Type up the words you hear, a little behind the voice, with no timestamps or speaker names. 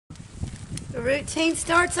The routine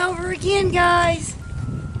starts over again, guys.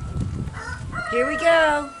 Here we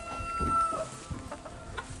go.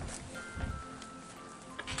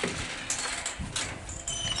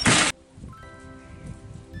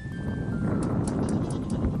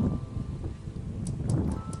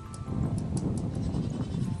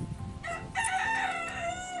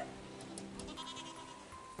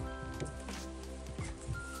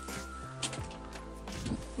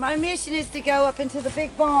 My mission is to go up into the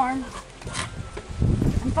big barn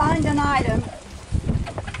and find an item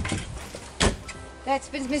that's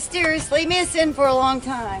been mysteriously missing for a long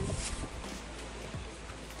time.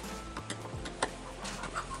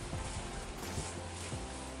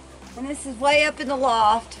 And this is way up in the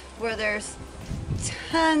loft where there's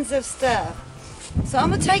tons of stuff. So I'm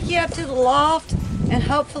gonna take you up to the loft and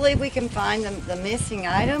hopefully we can find the missing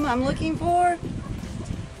item I'm looking for.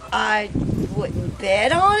 I wouldn't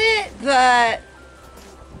bet on it, but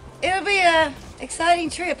it'll be a exciting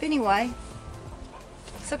trip anyway.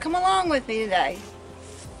 So come along with me today.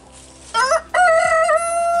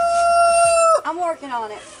 I'm working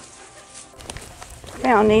on it.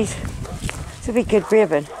 Found these. This will be good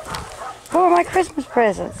ribbon for my Christmas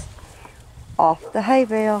presents. Off the hay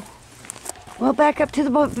bale. Well, back up to the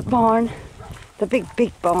barn. The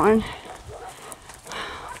big barn.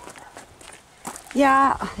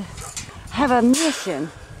 Yeah, I have a mission.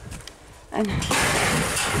 And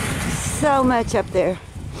so much up there.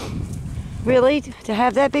 Really, to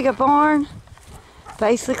have that big a barn,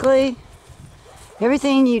 basically,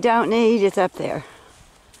 everything you don't need is up there.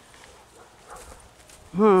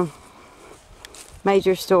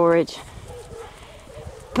 Major storage.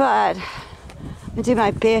 But I do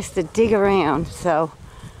my best to dig around, so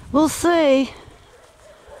we'll see.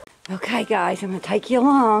 Okay, guys, I'm gonna take you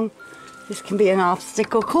along. This can be an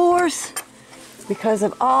obstacle course because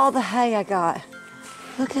of all the hay I got.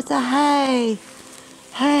 Look at the hay.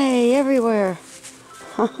 Hay everywhere.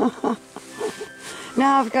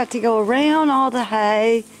 Now I've got to go around all the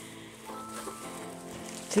hay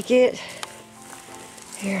to get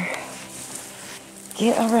here.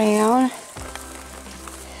 Get around.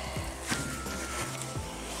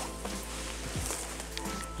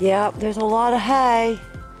 Yep, there's a lot of hay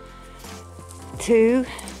to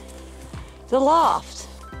the loft.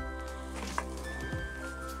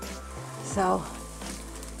 So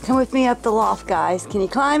come with me up the loft, guys. Can you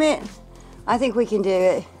climb it? I think we can do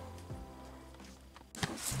it.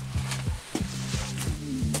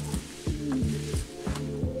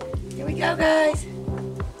 Here we go, guys.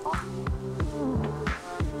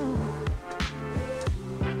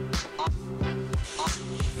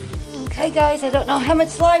 Okay, guys, I don't know how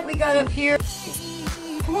much light we got up here.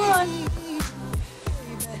 Come on.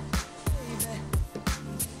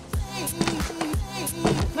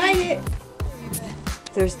 Made it.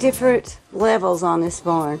 There's different levels on this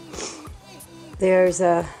barn. There's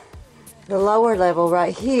the lower level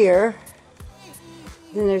right here.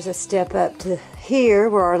 Then there's a step up to here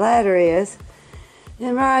where our ladder is.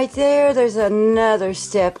 And right there's another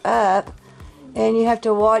step up. And you have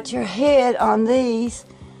to watch your head on these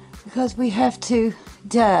because we have to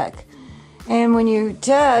duck. And when you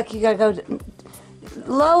duck, you gotta go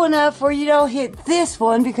low enough where you don't hit this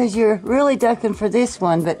one because you're really ducking for this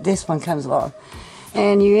one, but this one comes along.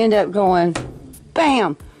 And you end up going,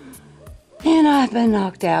 bam! And I've been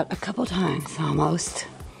knocked out a couple times, almost.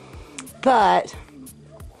 But,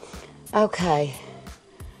 okay.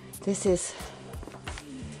 This is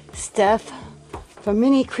stuff from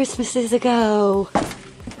many Christmases ago.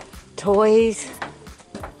 Toys,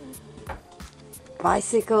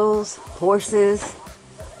 bicycles, horses,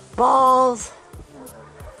 balls.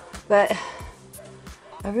 But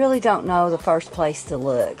I really don't know the first place to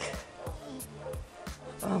look.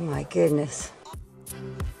 Oh my goodness.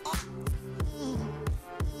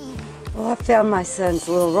 Well, I found my son's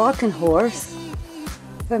little rocking horse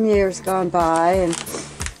from years gone by and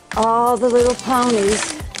all the little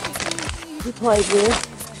ponies he played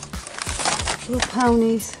with. Little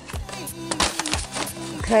ponies.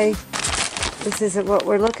 Okay, this isn't what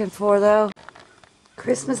we're looking for though.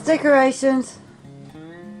 Christmas decorations.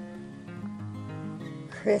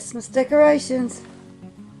 Christmas decorations.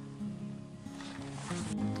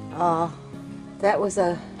 Oh, that was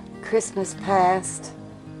a Christmas past.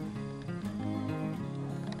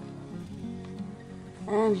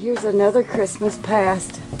 And here's another Christmas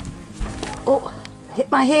past. Oh,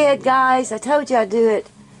 hit my head, guys. I told you I'd do it.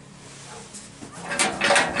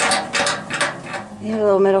 Had a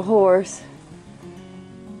little metal horse.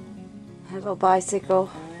 Had a little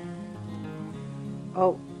bicycle.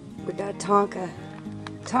 Oh, we got a Tonka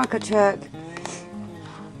truck.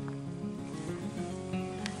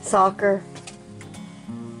 Soccer.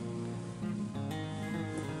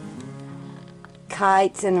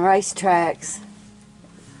 heights and racetracks.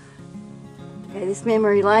 Okay, this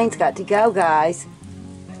memory lane's got to go, guys.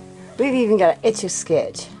 We've even got an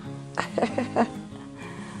Etch-a-Sketch.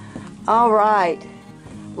 All right,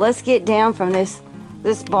 let's get down from this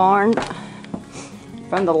barn,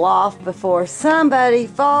 from the loft before somebody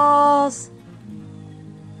falls.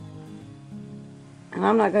 And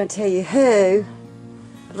I'm not going to tell you who.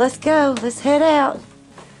 But let's go. Let's head out.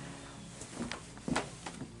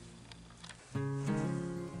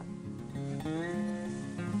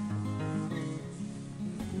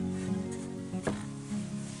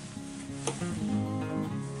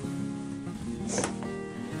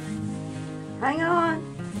 Hang on.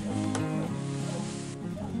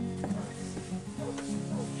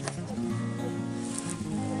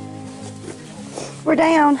 We're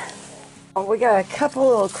down. We got a couple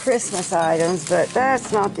little Christmas items, but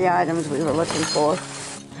that's not the items we were looking for.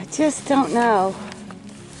 I just don't know.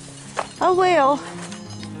 Oh well.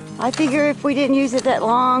 I figure if we didn't use it that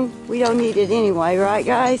long, we don't need it anyway, right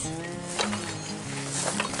guys?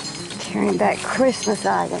 Carrying back Christmas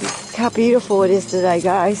items. Look how beautiful it is today,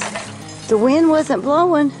 guys. If the wind wasn't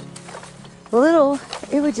blowing a little,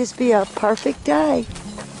 it would just be a perfect day.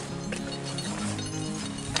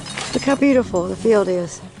 Look how beautiful the field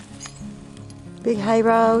is. Big hay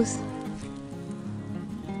rows.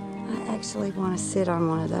 I actually want to sit on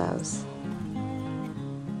one of those.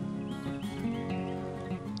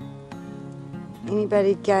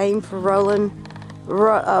 Anybody game for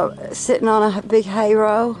sitting on a big hay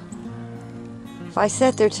row? If I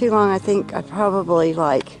sat there too long, I think I'd probably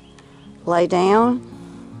lay down.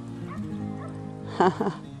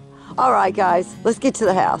 All right, guys, let's get to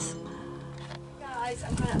the house. Guys,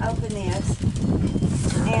 I'm going to open this.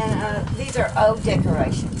 And these are old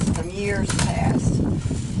decorations from years past.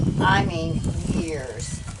 I mean,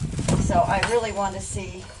 years. So I really want to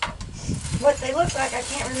see what they look like. I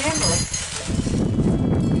can't remember.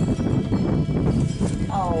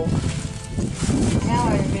 Oh, now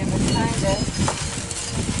I remember, kind of.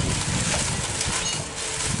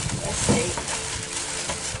 Let's see.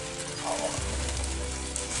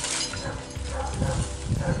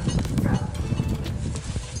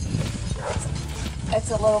 It's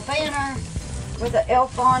a little banner with an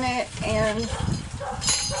elf on it and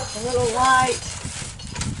a little light,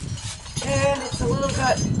 and it's a little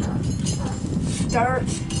got dirt.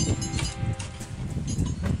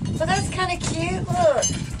 But that's kind of cute. Look,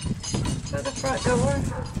 there's the front door.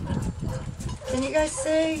 Can you guys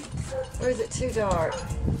see? Or is it too dark?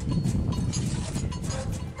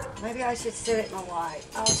 Maybe I should set it in the light.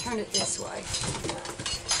 I'll turn it this way.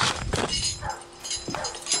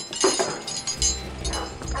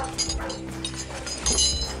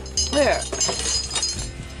 There.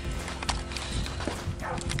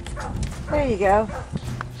 There you go.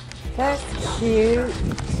 That's cute.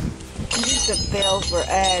 These bells were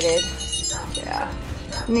added. Yeah.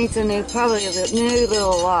 Needs a new, probably a new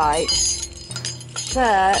little light.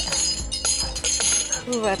 But,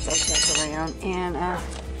 ooh, that's okay around. And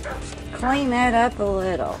clean that up a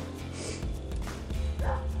little.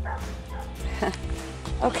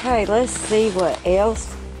 Okay, let's see what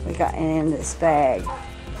else we got in this bag.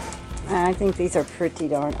 I think these are pretty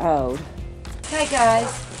darn old. Okay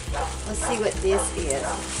guys, let's see what this is.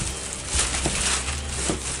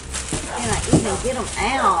 Can I even get them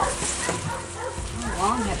out? How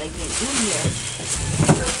long have they been in here?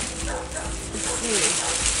 Let's see.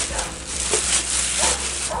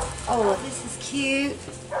 Oh, this is cute.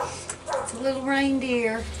 It's a little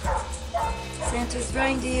reindeer. Santa's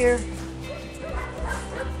reindeer.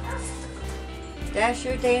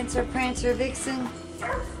 Dasher, Dancer, Prancer, Vixen.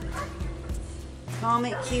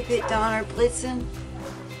 Comet, Cupid, Donner, Blitzen.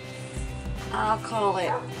 I'll call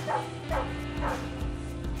it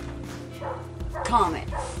Comet.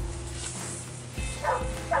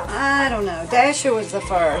 I don't know. Dasher was the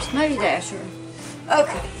first. Maybe Dasher.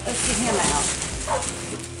 Okay, let's get him out.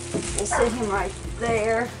 We'll set him right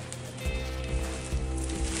there.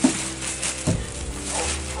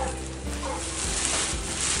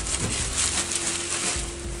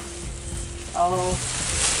 Oh,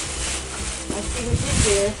 I see what this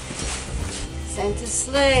is. Santa's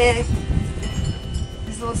sleigh.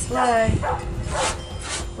 His little sleigh.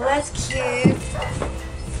 Well, that's cute.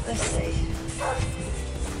 Let's see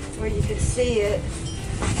where you can see it.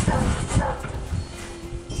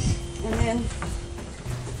 And then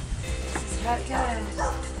this is how it goes.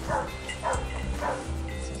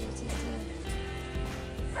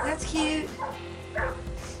 That's cute.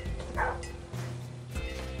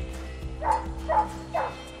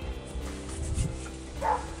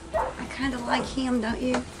 I kind of like him, don't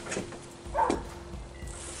you?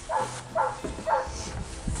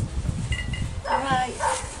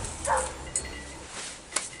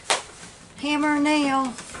 hammer and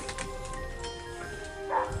nail.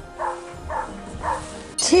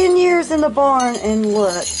 10 years in the barn, and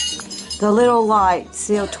look, the little light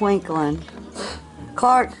still twinkling.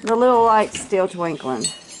 Clark, the little light's still twinkling.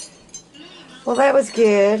 Well, that was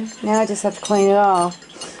good. Now I just have to clean it off.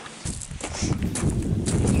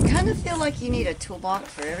 You kind of feel like you need a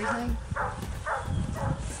toolbox for everything.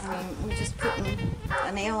 I mean, we're just putting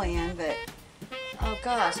a nail in, but oh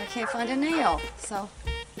gosh, I can't find a nail. So,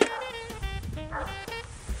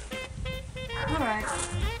 alright.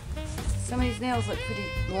 Some of these nails look pretty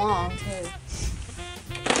long too.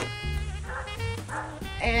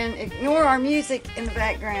 And ignore our music in the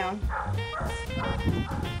background.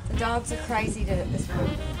 The dogs are crazy to this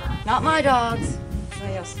room. Not my dogs,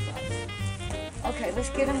 somebody else's dogs. Okay, let's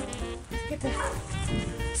get them.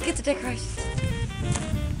 Let's get the decorations.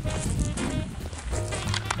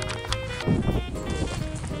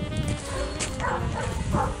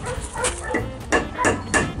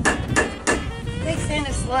 I think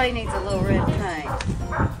Santa's sleigh needs a little red paint.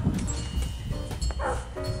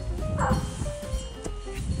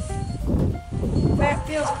 That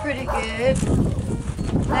feels pretty good.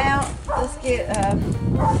 Now let's get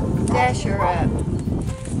Dasher up.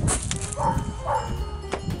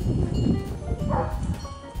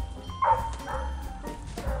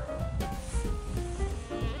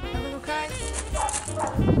 Everything okay?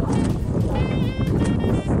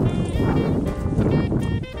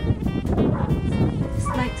 This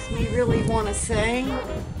makes me really want to sing.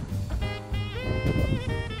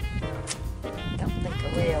 Don't think I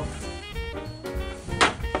will.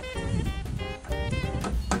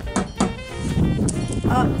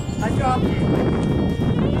 I dropped it.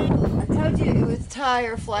 I told you it was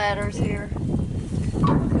tire flatters here.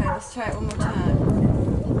 Okay, let's try it one more time.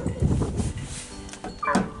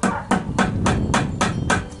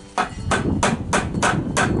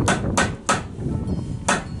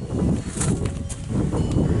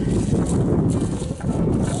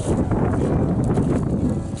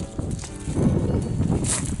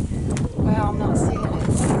 Well, I'm not seeing it.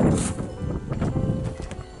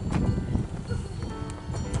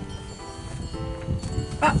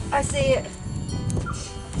 Oh, I see it.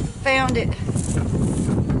 Found it.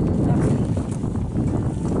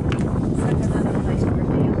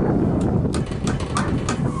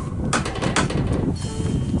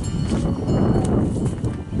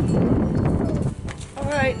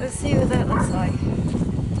 Alright, let's see what that looks like.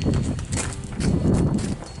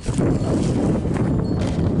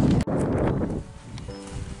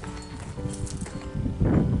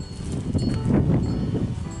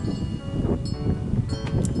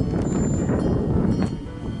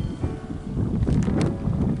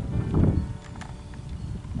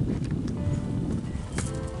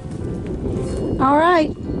 All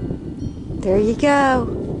right, there you go.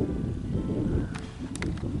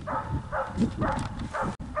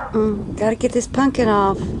 Gotta get this pumpkin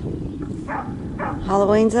off.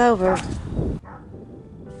 Halloween's over.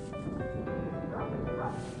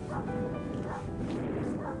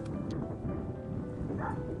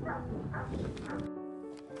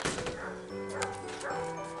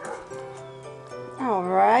 All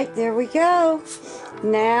right, there we go.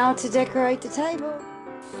 Now to decorate the table.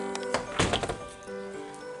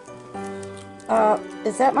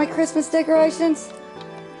 Is that my Christmas decorations?